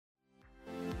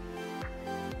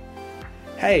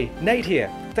Hey, Nate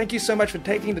here. Thank you so much for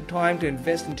taking the time to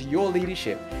invest into your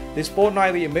leadership. This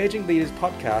fortnightly Emerging Leaders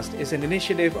podcast is an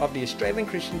initiative of the Australian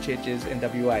Christian Churches in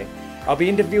WA. I'll be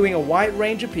interviewing a wide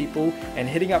range of people and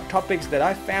hitting up topics that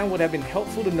I found would have been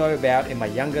helpful to know about in my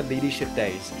younger leadership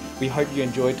days. We hope you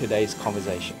enjoyed today's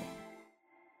conversation.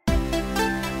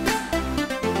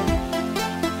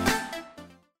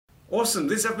 Awesome.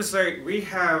 This episode, we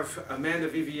have Amanda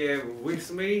Viviers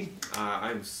with me.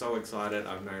 I'm so excited.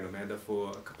 I've known Amanda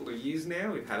for a couple of years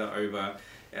now. We've had her over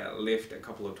at Lift a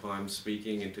couple of times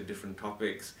speaking into different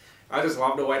topics. I just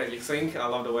love the way that you think. I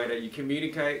love the way that you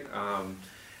communicate.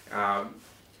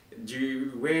 Do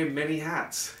you wear many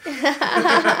hats?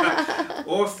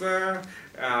 Author,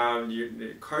 you're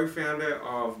the co-founder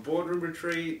of Boardroom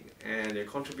Retreat, and you're a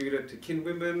contributor to Kin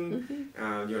Women.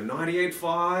 You're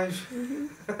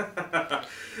 98.5.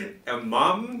 A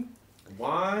mum,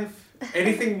 wife.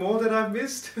 Anything more that I've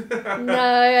missed? No,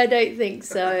 I don't think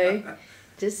so.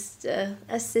 Just a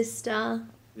sister,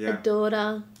 a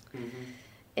daughter,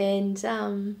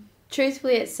 and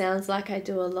truthfully, it sounds like I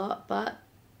do a lot, but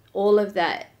all of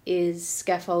that is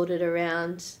scaffolded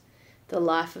around the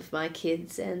life of my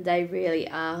kids, and they really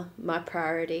are my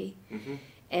priority.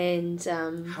 And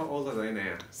how old are they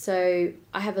now? So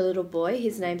I have a little boy,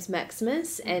 his name's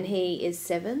Maximus, and he is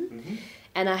 7.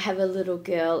 And I have a little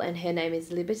girl, and her name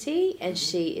is Liberty, and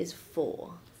she is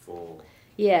 4. 4.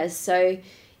 Yeah, so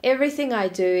everything I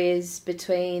do is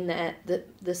between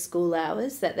the school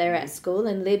hours that they're at school,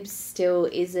 and Lib still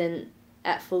isn't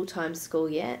at full-time school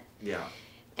yet. Yeah.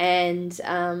 And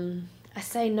I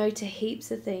say no to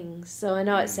heaps of things. So I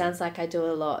know it sounds like I do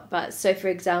a lot. But so, for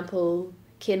example,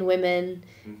 Kin Women,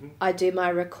 I do my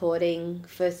recording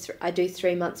for, I do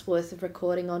 3 months worth of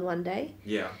recording on one day.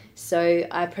 Yeah. So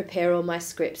I prepare all my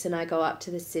scripts and I go up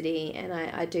to the city and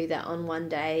I do that on one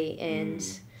day. And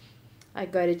I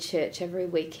go to church every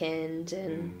weekend.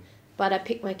 And but I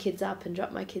pick my kids up and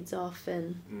drop my kids off.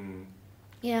 And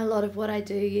yeah, a lot of what I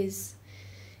do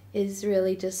is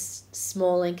really just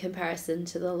small in comparison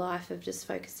to the life of just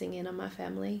focusing in on my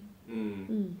family.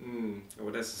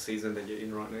 Well, that's the season that you're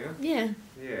in right now? Yeah.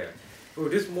 Yeah. Well,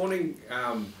 this morning,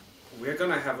 we're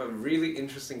going to have a really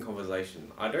interesting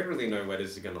conversation. I don't really know where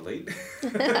this is going to lead.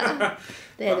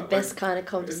 They're the best kind of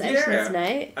conversations,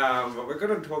 Nate. But we're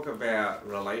going to talk about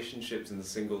relationships and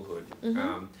singlehood.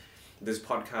 This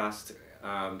podcast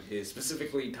is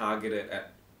specifically targeted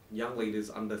at young leaders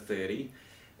under 30.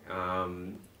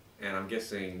 And I'm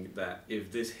guessing that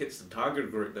if this hits the target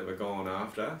group that we're going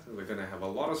after, we're going to have a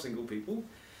lot of single people.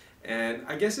 And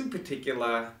I guess in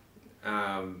particular,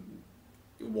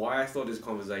 why I thought this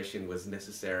conversation was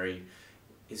necessary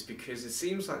is because it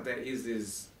seems like there is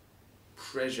this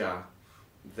pressure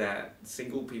that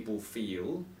single people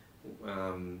feel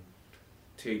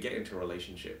to get into a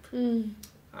relationship. And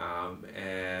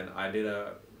I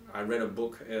read a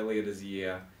book earlier this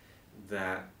year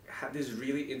that had this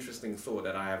really interesting thought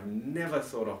that I have never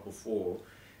thought of before,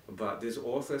 but this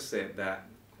author said that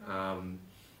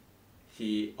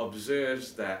he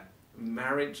observes that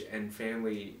marriage and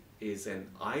family is an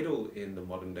idol in the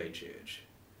modern day church.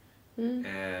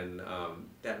 And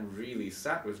that really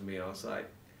sat with me. I was like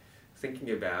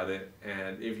thinking about it,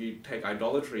 and if you take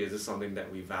idolatry as something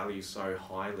that we value so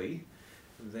highly,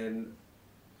 then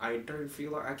I don't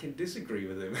feel like I can disagree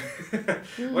with him.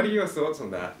 What are your thoughts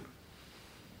on that?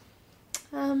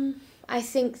 I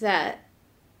think that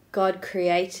God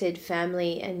created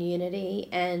family and unity,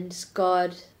 and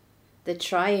God, the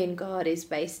triune God, is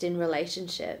based in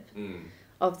relationship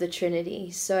of the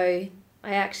Trinity. So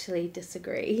I actually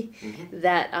disagree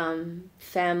that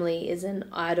family is an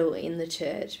idol in the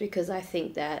church, because I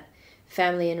think that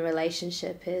family and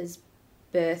relationship is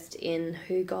birthed in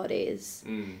who God is,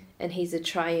 and He's a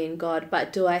triune God.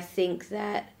 But do I think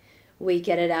that we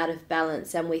get it out of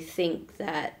balance and we think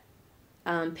that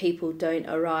people don't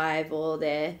arrive, or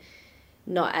they're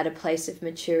not at a place of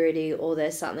maturity, or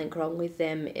there's something wrong with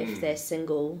them if they're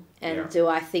single? And do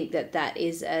I think that that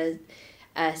is a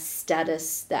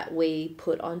status that we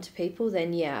put onto people?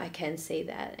 Then yeah, I can see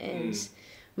that. And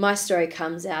my story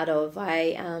comes out of,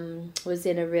 I was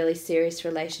in a really serious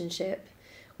relationship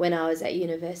when I was at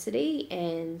university,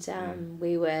 and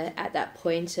we were at that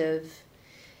point of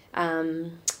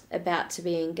about to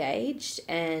be engaged,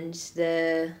 and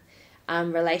the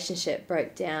relationship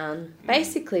broke down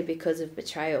basically because of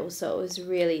betrayal. So it was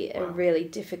really a really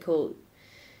difficult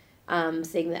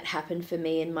thing that happened for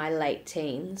me in my late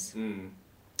teens. And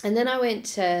then I went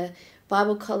to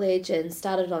Bible college and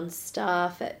started on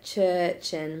staff at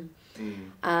church, and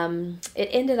It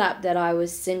ended up that I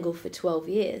was single for 12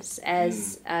 years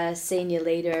as a senior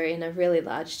leader in a really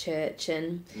large church,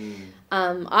 and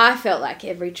I felt like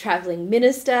every travelling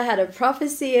minister had a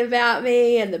prophecy about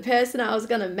me and the person I was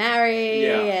going to marry,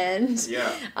 and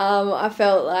I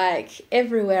felt like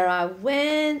everywhere I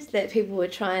went that people were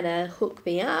trying to hook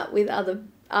me up with other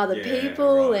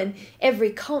people, and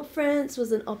every conference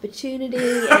was an opportunity,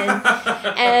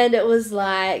 and it was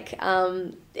like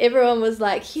everyone was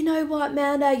like, you know what,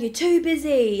 Amanda, you're too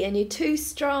busy and you're too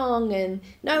strong and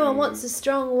no one wants a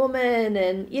strong woman,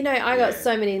 and I got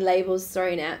so many labels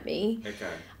thrown at me.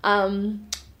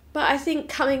 But I think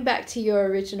coming back to your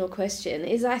original question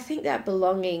is, I think that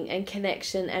belonging and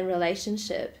connection and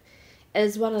relationship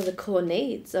is one of the core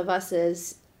needs of us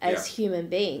as human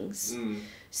beings.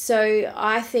 So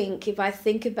I think if I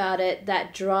think about it,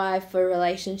 that drive for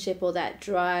relationship or that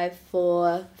drive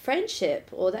for friendship,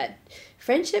 or that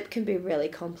friendship can be really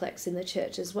complex in the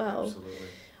church as well. Absolutely.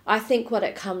 I think what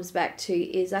it comes back to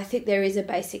is, I think there is a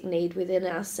basic need within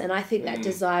us, and I think that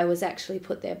desire was actually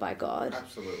put there by God.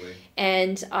 Absolutely.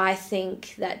 And I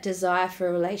think that desire for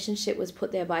a relationship was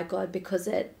put there by God because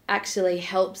it actually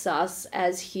helps us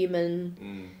as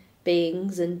human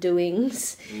beings and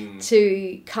doings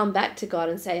to come back to God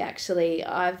and say, actually,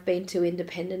 I've been too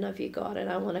independent of you, God, and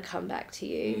I want to come back to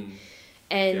you.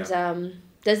 And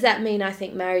does that mean I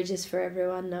think marriage is for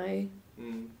everyone? No.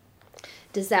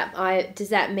 Does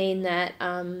that mean that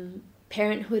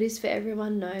parenthood is for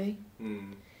everyone? No.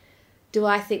 Do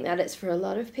I think that it's for a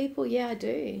lot of people? Yeah, I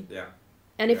do.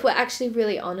 And if we're actually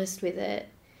really honest with it,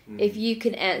 if you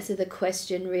can answer the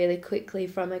question really quickly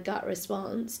from a gut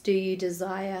response, do you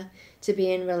desire to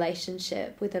be in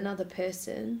relationship with another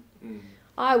person?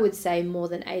 I would say more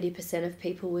than 80% of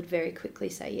people would very quickly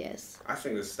say yes. I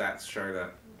think the stats show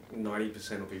that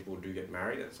 90% of people do get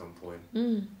married at some point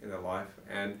in their life.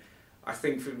 And I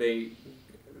think for me,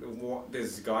 what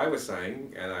this guy was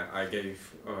saying, and I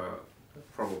gave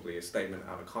probably a statement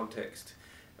out of context,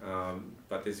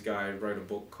 but this guy wrote a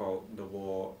book called The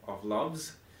War of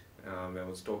Loves. And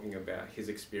was talking about his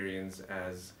experience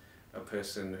as a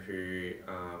person who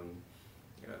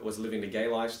was living the gay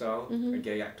lifestyle, a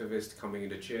gay activist coming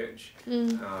into church,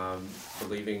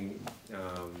 believing,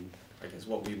 I guess,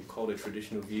 what we would call the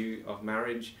traditional view of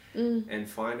marriage, and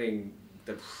finding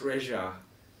the pressure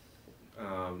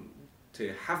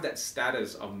to have that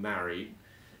status of married,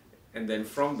 and then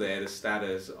from there the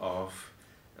status of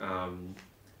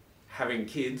having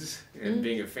kids and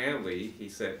being a family. He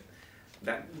said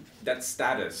that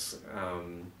status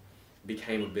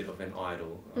became a bit of an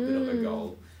idol, a bit of a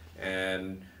goal.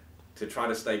 And to try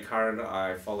to stay current,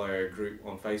 I follow a group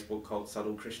on Facebook called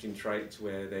Subtle Christian Traits,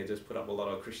 where they just put up a lot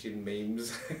of Christian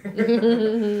memes.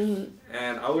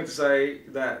 And I would say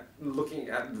that looking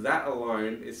at that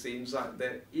alone, it seems like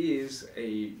there is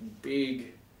a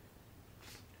big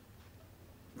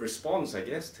response, I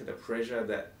guess, to the pressure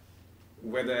that,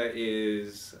 whether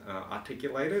is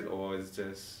articulated or is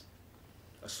just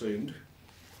assumed,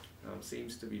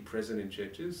 seems to be present in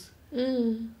churches.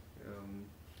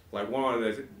 Like one of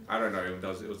the, I don't know,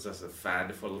 it was just a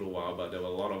fad for a little while, but there were a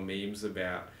lot of memes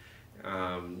about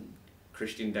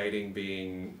Christian dating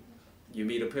being, you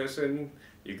meet a person,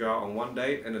 you go out on one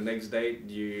date, and the next date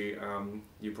you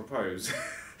propose.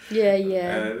 And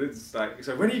it's like,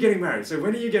 so when are you getting married? So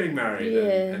when are you getting married?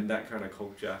 And that kind of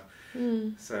culture.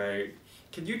 So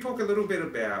can you talk a little bit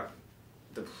about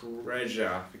the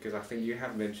pressure, because I think you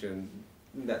have mentioned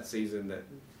in that season that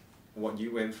what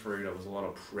you went through, there was a lot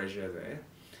of pressure there.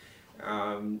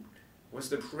 Was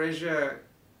the pressure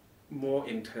more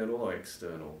internal or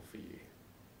external for you,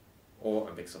 or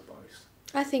a mix of both?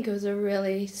 I think it was a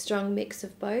really strong mix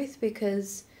of both,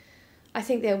 because I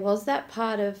think there was that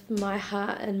part of my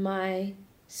heart and my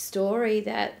story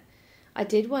that I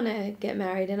did want to get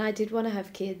married and I did want to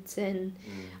have kids, and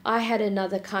I had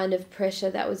another kind of pressure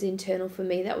that was internal for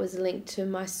me that was linked to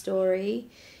my story,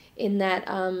 in that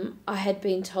I had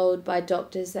been told by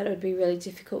doctors that it would be really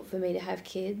difficult for me to have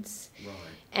kids.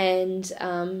 And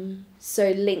so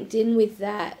linked in with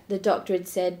that, the doctor had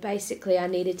said basically I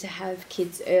needed to have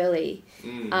kids early,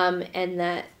 and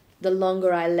that the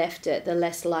longer I left it, the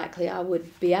less likely I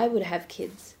would be able to have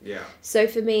kids. So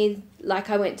for me, like,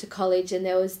 I went to college and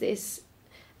there was this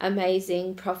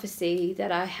amazing prophecy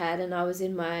that I had, and I was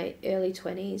in my early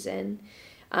 20s, and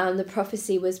the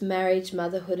prophecy was marriage,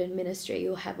 motherhood and ministry,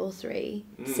 you'll have all three.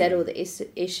 Settle the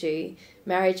issue.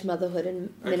 Marriage, motherhood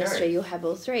and ministry, you'll have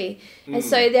all three. And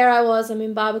so there I was, I'm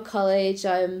in Bible college,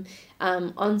 I'm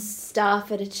on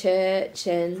staff at a church,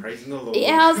 and praising the Lord.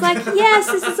 yeah, I was like, yes,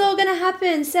 this is all going to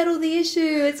happen. Settle the issue.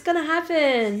 It's going to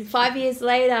happen. 5 years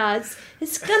later,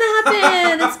 it's going to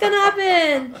happen. It's going to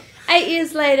happen. 8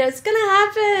 years later, it's going to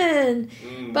happen.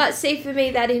 But see, for me,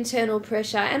 that internal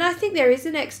pressure, and I think there is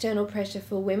an external pressure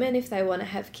for women if they want to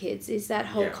have kids, is that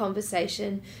whole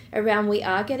conversation around we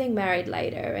are getting married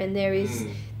later, and there's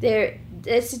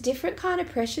a different kind of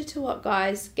pressure to what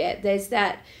guys get. There's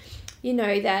that,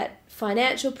 that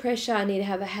financial pressure. I need to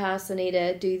have a house. I need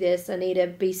to do this. I need to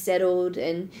be settled.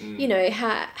 And,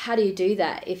 how do you do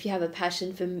that if you have a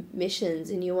passion for missions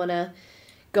and you want to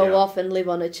go off and live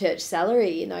on a church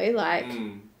salary,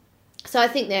 So I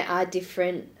think there are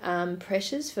different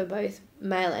pressures for both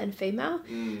male and female.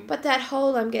 But that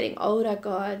whole I'm getting older,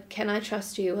 God, can I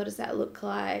trust you? What does that look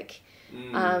like?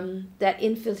 That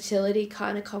infertility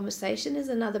kind of conversation is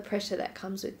another pressure that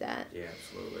comes with that. Yeah,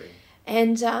 absolutely.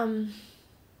 And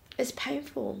it's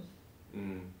painful.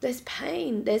 There's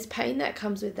pain that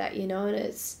comes with that, and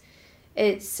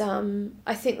it's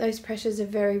I think those pressures are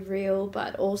very real,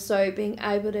 but also being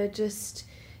able to just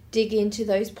dig into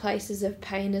those places of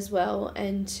pain as well,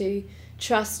 and to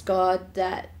trust God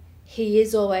that He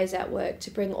is always at work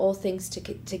to bring all things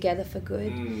together for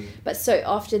good. But so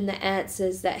often the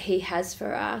answers that He has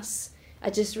for us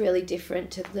are just really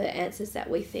different to the answers that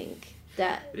we think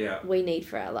that we need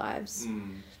for our lives.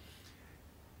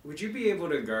 Would you be able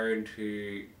to go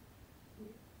into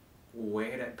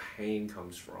where that pain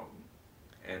comes from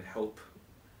and help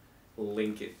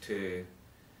link it to,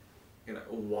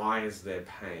 why is there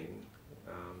pain?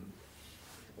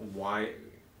 What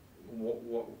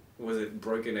was it?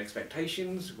 Broken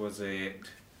expectations? Was it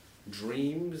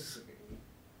dreams?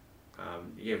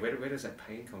 Where does that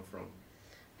pain come from?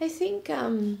 I think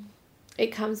it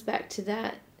comes back to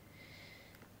that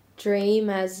dream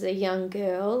as a young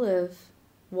girl of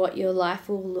what your life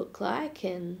will look like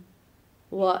and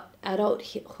what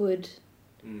adulthood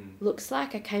looks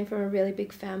like. I came from a really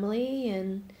big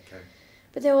family,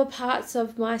 but there were parts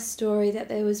of my story that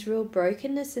there was real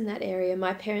brokenness in that area.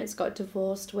 My parents got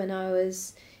divorced when I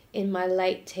was in my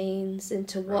late teens, and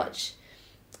to watch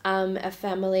a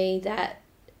family that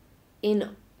in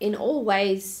all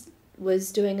ways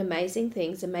was doing amazing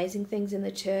things in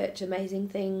the church, amazing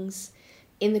things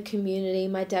in the community.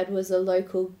 My dad was a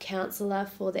local councillor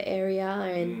for the area,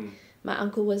 and my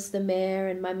uncle was the mayor,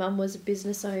 and my mum was a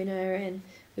business owner, and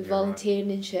we volunteered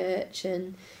in church,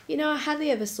 and I hardly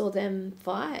ever saw them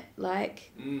fight.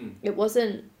 It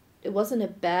wasn't a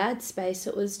bad space.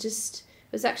 It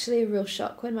was actually a real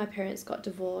shock when my parents got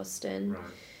divorced, and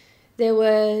there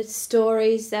were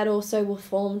stories that also were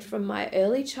formed from my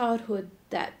early childhood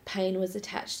that pain was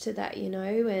attached to that,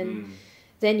 and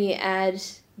then you add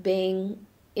being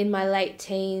in my late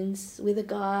teens with a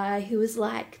guy who was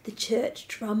like the church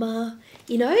drummer,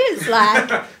 it's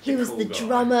like he was the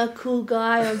drummer, cool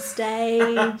guy on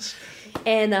stage,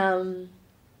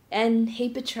 and he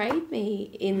betrayed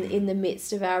me in the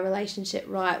midst of our relationship,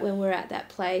 right when we're at that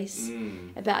place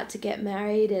about to get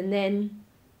married, and then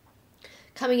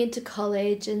coming into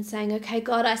college and saying, okay,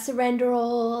 God, I surrender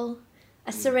all.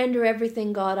 I surrender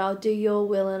everything, God. I'll do your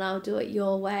will and I'll do it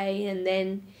your way. And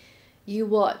then you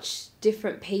watch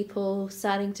different people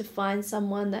starting to find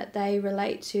someone that they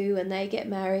relate to, and they get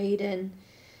married, and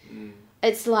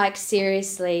it's like,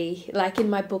 seriously, like in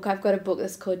my book, I've got a book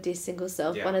that's called Dear Single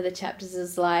Self. One of the chapters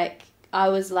is like, I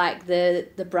was like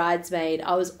the bridesmaid.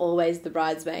 I was always the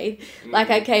bridesmaid. Like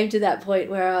I came to that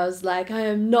point where I was like, I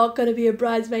am not going to be a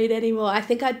bridesmaid anymore. I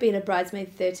think I'd been a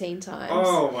bridesmaid 13 times.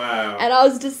 Oh, wow. And I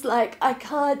was just like, I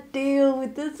can't deal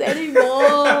with this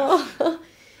anymore.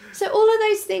 So all of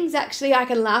those things, actually, I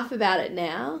can laugh about it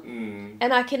now.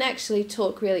 And I can actually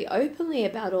talk really openly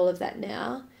about all of that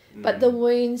now. But the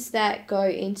wounds that go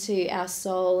into our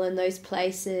soul and those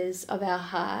places of our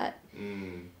heart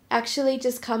actually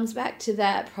just comes back to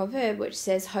that proverb which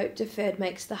says, hope deferred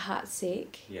makes the heart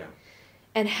sick. Yeah.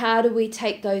 And how do we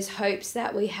take those hopes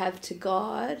that we have to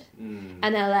God and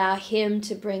allow Him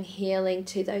to bring healing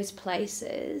to those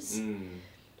places?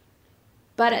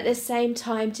 But at the same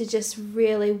time, to just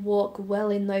really walk well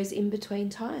in those in-between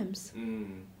times.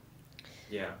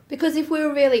 Yeah. Because if we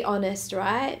were really honest,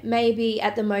 right, maybe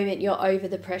at the moment you're over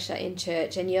the pressure in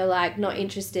church and you're like not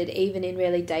interested even in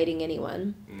really dating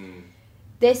anyone.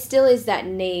 There still is that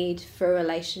need for a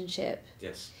relationship.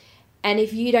 Yes. And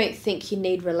if you don't think you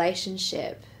need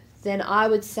relationship, then I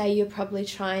would say you're probably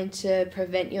trying to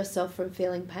prevent yourself from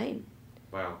feeling pain.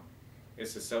 Wow.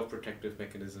 It's a self-protective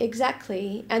mechanism.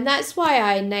 Exactly. And that's why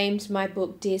I named my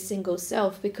book Dear Single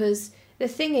Self, because the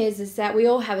thing is that we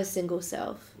all have a single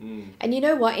self. And you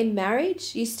know what? In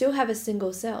marriage, you still have a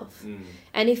single self.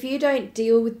 And if you don't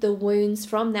deal with the wounds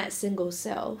from that single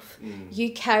self,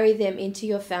 you carry them into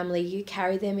your family, you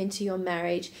carry them into your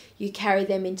marriage, you carry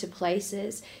them into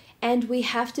places. And we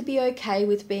have to be okay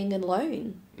with being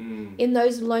alone in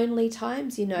those lonely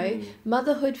times, you know.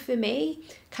 Motherhood for me,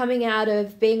 coming out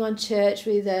of being on church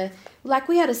with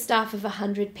we had a staff of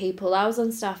 100 people. I was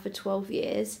on staff for 12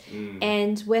 years.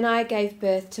 And when I gave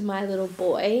birth to my little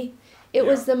boy, it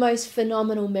was the most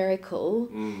phenomenal miracle.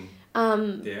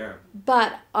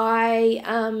 But I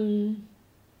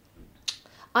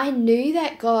knew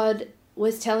that God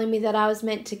was telling me that I was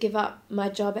meant to give up my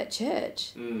job at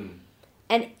church.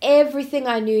 And everything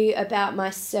I knew about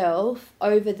myself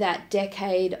over that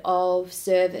decade of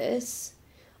service,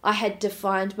 I had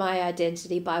defined my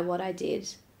identity by what I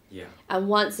did. Yeah. And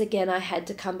once again, I had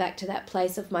to come back to that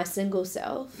place of my single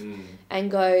self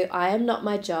and go, I am not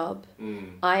my job.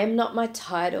 I am not my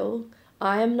title.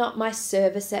 I am not my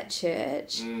service at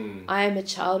church. I am a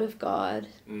child of God.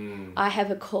 I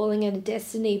have a calling and a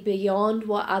destiny beyond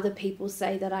what other people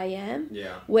say that I am.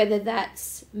 Yeah. Whether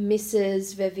that's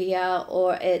Mrs. Vivier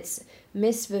or it's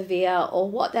Miss Vivier or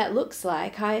what that looks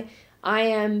like. I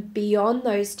am beyond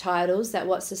those titles that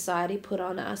what society put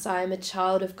on us. I am a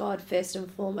child of God first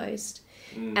and foremost.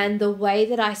 And the way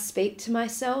that I speak to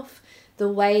myself, the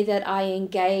way that I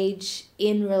engage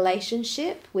in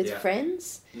relationship with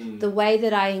friends, the way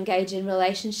that I engage in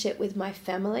relationship with my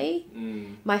family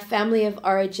of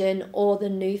origin or the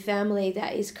new family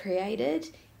that is created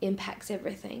impacts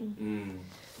everything.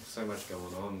 So much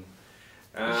going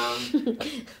on.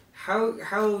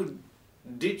 How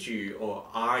did you or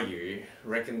are you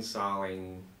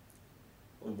reconciling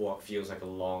what feels like a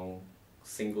long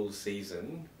single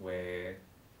season where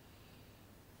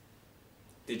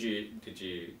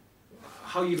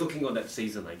how are you looking on that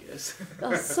season, I guess?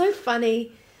 Oh, so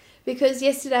funny, because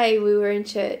yesterday we were in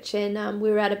church and we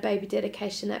were at a baby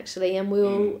dedication actually, and we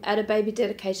were at a baby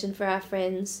dedication for our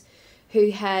friends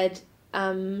who had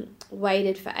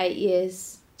waited for 8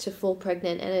 years to fall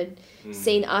pregnant and had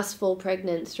seen us fall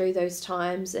pregnant through those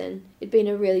times, and it'd been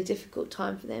a really difficult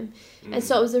time for them. And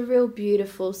so it was a real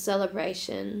beautiful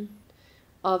celebration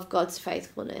of God's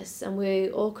faithfulness, and we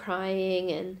were all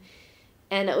crying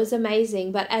and it was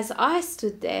amazing. But as I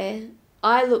stood there,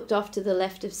 I looked off to the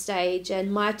left of stage and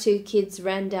my 2 kids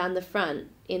ran down the front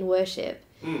in worship.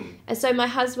 And so my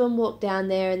husband walked down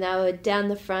there and they were down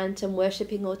the front and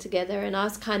worshipping all together, and I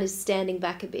was kind of standing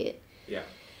back a bit. Yeah.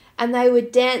 And they were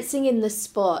dancing in the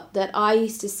spot that I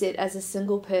used to sit as a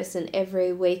single person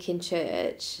every week in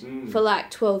church for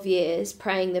like 12 years,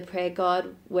 praying the prayer,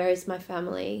 God, where is my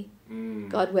family?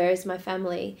 God, where is my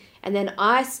family? And then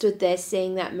I stood there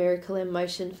seeing that miracle in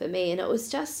motion for me. And it was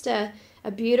just a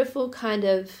beautiful kind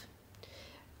of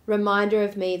reminder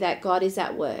of me that God is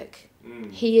at work.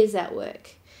 He is at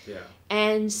work. Yeah.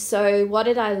 And so what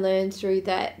did I learn through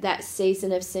that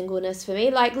season of singleness for me?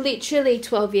 Like literally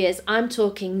 12 years, I'm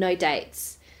talking no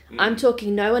dates. I'm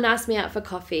talking no one asked me out for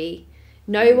coffee.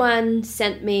 No one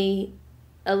sent me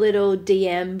a little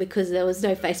DM because there was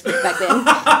no Facebook back then.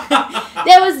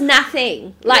 There was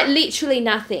nothing, like literally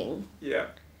nothing. Yeah.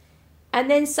 And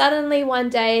then suddenly one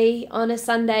day on a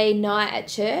Sunday night at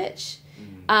church,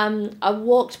 I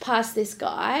walked past this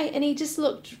guy and he just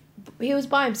looked, he was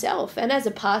by himself. And as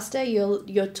a pastor,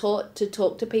 you're taught to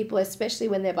talk to people, especially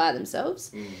when they're by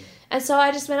themselves. And so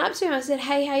I just went up to him. I said,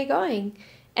 hey, how you going?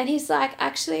 And he's like,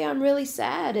 actually, I'm really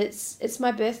sad. It's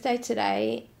my birthday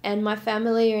today and my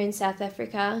family are in South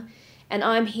Africa and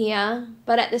I'm here.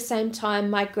 But at the same time,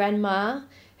 my grandma,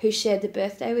 who shared the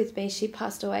birthday with me, she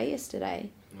passed away yesterday.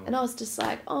 And I was just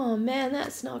like, oh, man,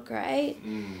 that's not great.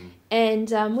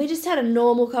 And we just had a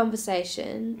normal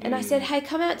conversation. And I said, hey,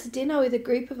 come out to dinner with a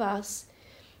group of us.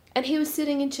 And he was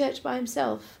sitting in church by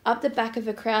himself, up the back of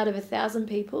a crowd of 1,000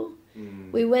 people.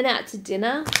 We went out to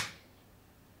dinner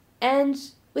and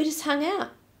we just hung out.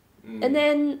 And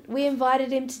then we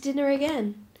invited him to dinner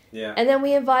again. Yeah. And then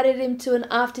we invited him to an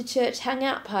after-church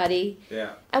hangout party.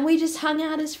 Yeah. And we just hung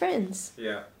out as friends.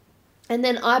 Yeah. And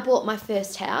then I bought my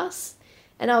first house.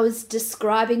 And I was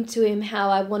describing to him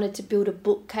how I wanted to build a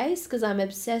bookcase because I'm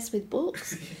obsessed with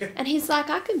books. And he's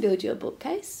like, I can build you a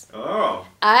bookcase. Oh.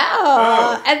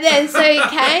 And then so he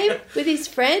came with his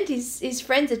friend. His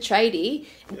friend's a tradie.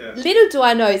 Yeah. Little do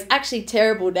I know, he's actually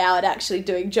terrible now at actually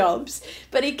doing jobs.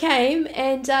 But he came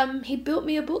and he built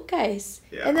me a bookcase.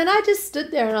 Yeah. And then I just stood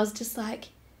there and I was just like,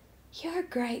 you're a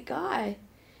great guy.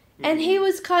 And he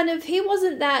was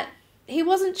he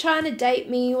wasn't trying to date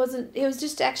me. He was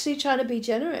just actually trying to be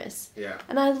generous. Yeah.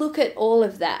 And I look at all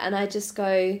of that and I just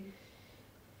go,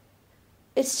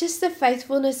 it's just the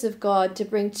faithfulness of God to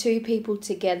bring two people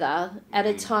together at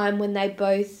a time when they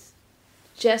both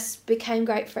just became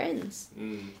great friends.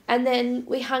 And then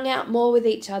we hung out more with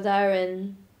each other,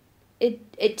 and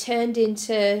it turned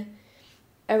into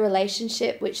a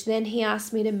relationship, which then he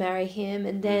asked me to marry him,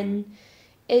 and then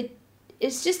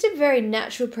it's just a very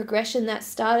natural progression that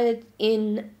started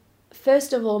in,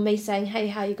 first of all, me saying, hey,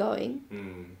 how you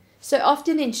going? So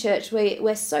often in church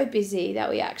we're so busy that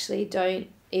we actually don't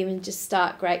even just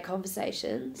start great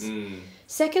conversations.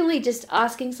 Secondly, just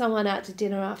asking someone out to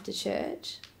dinner after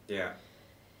church. Yeah.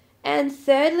 And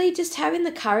thirdly, just having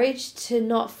the courage to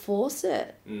not force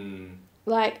it. And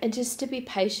just to be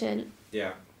patient.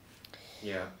 Yeah.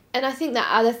 Yeah. And I think the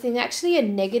other thing, actually a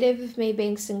negative of me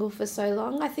being single for so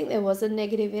long, I think there was a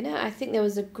negative in it. I think there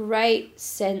was a great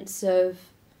sense of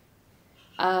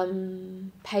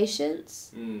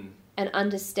patience and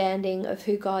understanding of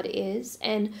who God is.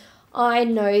 And I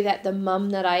know that the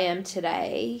mum that I am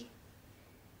today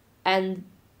and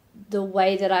the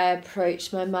way that I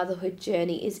approach my motherhood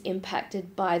journey is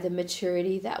impacted by the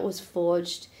maturity that was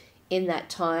forged in that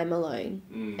time alone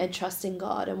and trusting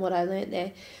God and what I learned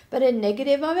there. But a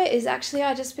negative of it is actually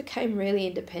I just became really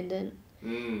independent.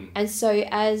 And so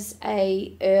as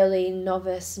a early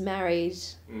novice married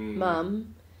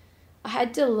mum, I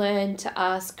had to learn to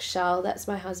ask Charles, that's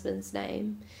my husband's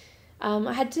name,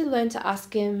 I had to learn to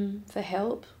ask him for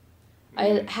help.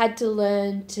 I had to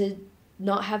learn to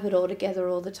not have it all together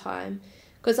all the time,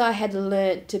 because I had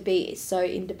learned to be so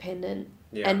independent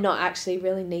and not actually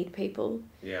really need people.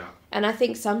 Yeah. And I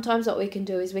think sometimes what we can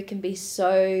do is we can be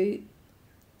so,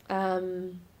 I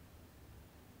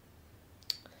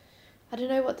don't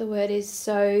know what the word is,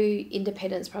 so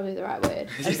independent is probably the right word.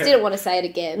 I just didn't want to say it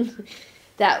again.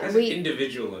 That as we an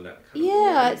individual in that kind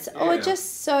of way. or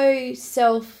just so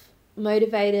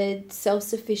self-motivated,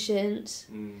 self-sufficient.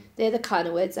 They're the kind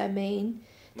of words I mean.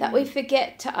 That we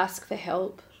forget to ask for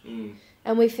help.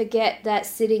 And we forget that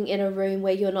sitting in a room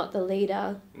where you're not the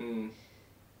leader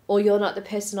or you're not the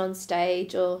person on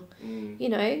stage or, you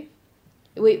know,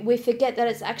 we forget that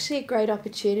it's actually a great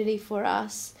opportunity for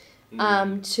us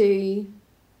to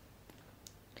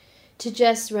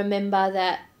just remember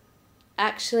that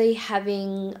actually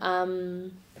having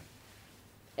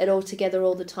it all together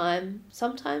all the time,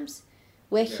 sometimes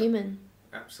we're human.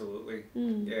 Absolutely.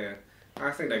 Yeah. I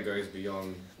think that goes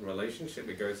beyond relationship.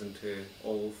 It goes into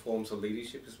all forms of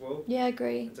leadership as well. Yeah, I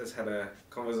agree. I just had a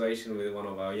conversation with one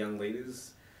of our young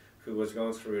leaders who was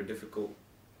going through a difficult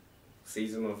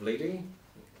season of leading.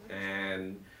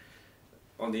 And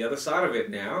on the other side of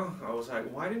it now, I was like,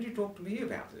 why didn't you talk to me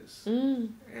about this?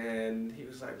 And he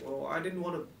was like, well, I didn't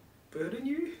want to burden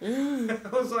you.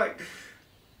 I was like,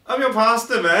 I'm your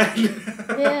pastor, man.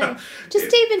 Just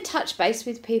to even touch base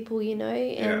with people, you know.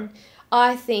 And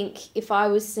I think if I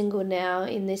was single now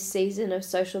in this season of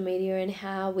social media and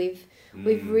how we've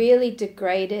really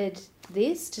degraded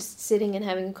this, just sitting and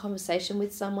having a conversation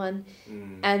with someone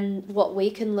and what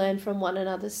we can learn from one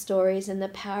another's stories and the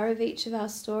power of each of our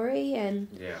story, and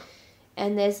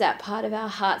there's that part of our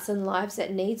hearts and lives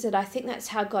that needs it. I think that's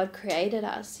how God created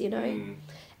us, you know.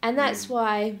 And that's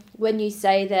why when you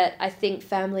say that I think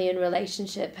family and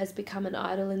relationship has become an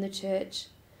idol in the church,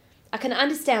 I can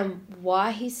understand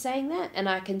why he's saying that, and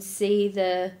I can see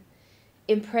the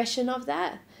impression of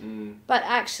that. But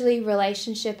actually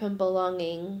relationship and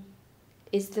belonging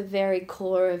is the very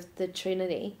core of the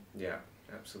Trinity. Yeah,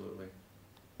 absolutely.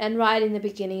 And right in the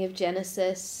beginning of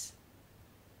Genesis,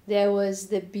 there was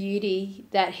the beauty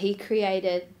that he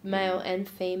created male and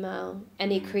female,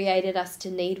 and he created us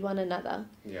to need one another.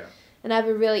 Yeah. And I have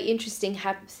a really interesting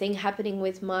thing happening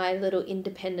with my little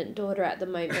independent daughter at the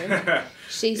moment.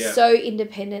 She's so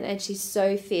independent and she's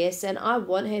so fierce, and I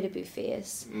want her to be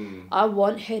fierce. I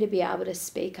want her to be able to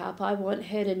speak up. I want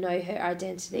her to know her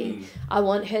identity. I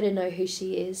want her to know who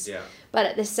she is. Yeah. But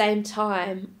at the same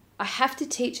time, I have to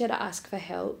teach her to ask for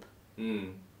help.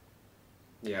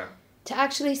 Yeah. To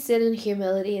actually sit in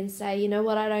humility and say, you know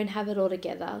what, I don't have it all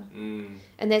together.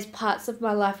 And there's parts of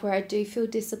my life where I do feel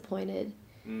disappointed.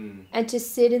 And to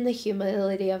sit in the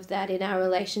humility of that in our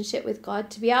relationship with God,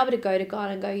 to be able to go to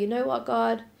God and go, you know what,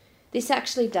 God, this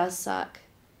actually does suck.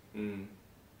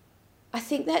 I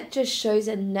think that just shows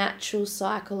a natural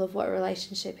cycle of what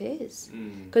relationship is.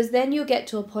 Because then you'll get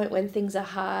to a point when things are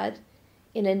hard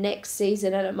in a next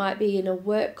season, and it might be in a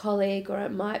work colleague, or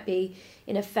it might be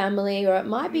in a family, or it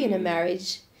might be in a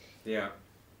marriage. Yeah.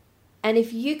 And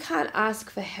if you can't ask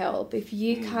for help, if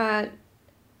you can't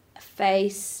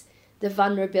face the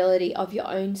vulnerability of your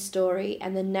own story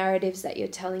and the narratives that you're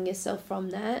telling yourself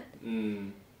from that,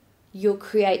 you'll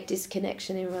create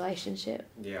disconnection in relationship.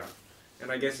 Yeah.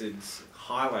 And I guess it's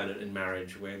highlighted in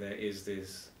marriage where there is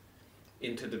this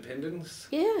interdependence.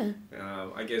 Yeah.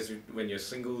 I guess when you're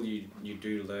single, you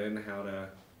do learn how to...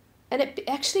 And it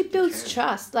actually builds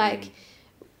trust. Like,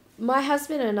 my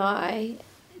husband and I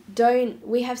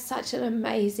we have such an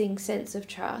amazing sense of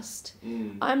trust.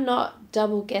 I'm not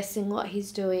double guessing what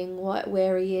he's doing,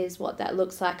 where he is, what that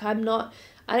looks like. I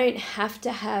don't have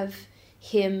to have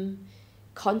him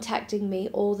contacting me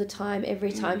all the time,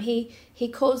 every time. He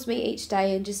calls me each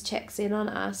day and just checks in on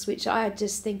us, which I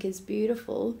just think is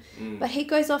beautiful. But he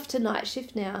goes off to night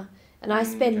shift now, and I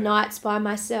spend nights by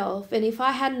myself. And if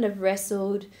I hadn't have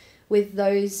wrestled with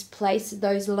those places,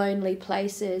 those lonely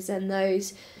places, and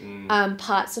those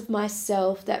parts of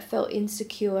myself that felt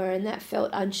insecure and that felt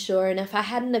unsure, and if I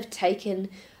hadn't have taken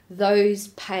those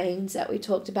pains that we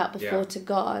talked about before to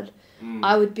God,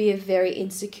 I would be a very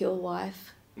insecure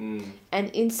wife. And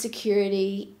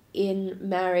insecurity in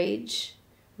marriage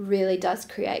really does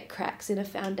create cracks in a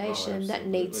foundation that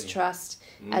needs trust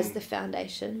as the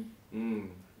foundation.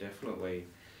 Definitely.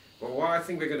 Well, what I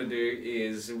think we're going to do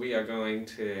is we are going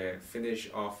to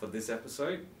finish off for this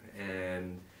episode,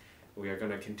 and we are going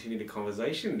to continue the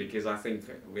conversation, because I think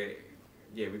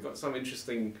we've got some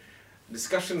interesting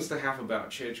discussions to have about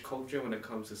church culture when it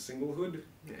comes to singlehood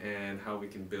and how we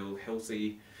can build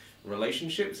healthy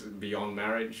relationships beyond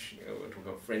marriage. We'll talk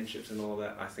about friendships and all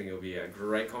that. I think it'll be a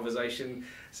great conversation.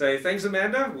 So thanks,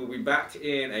 Amanda. We'll be back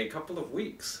in a couple of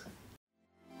weeks.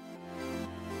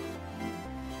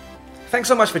 Thanks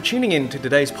so much for tuning in to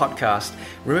today's podcast.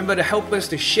 Remember to help us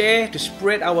to share, to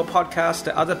spread our podcast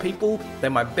to other people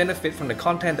that might benefit from the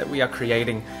content that we are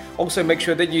creating. Also, make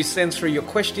sure that you send through your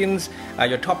questions,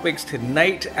 your topics to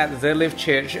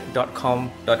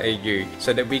nate@thelivechurch.com.au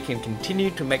so that we can continue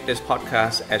to make this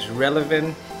podcast as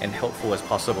relevant and helpful as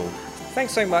possible.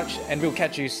 Thanks so much, and we'll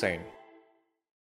catch you soon.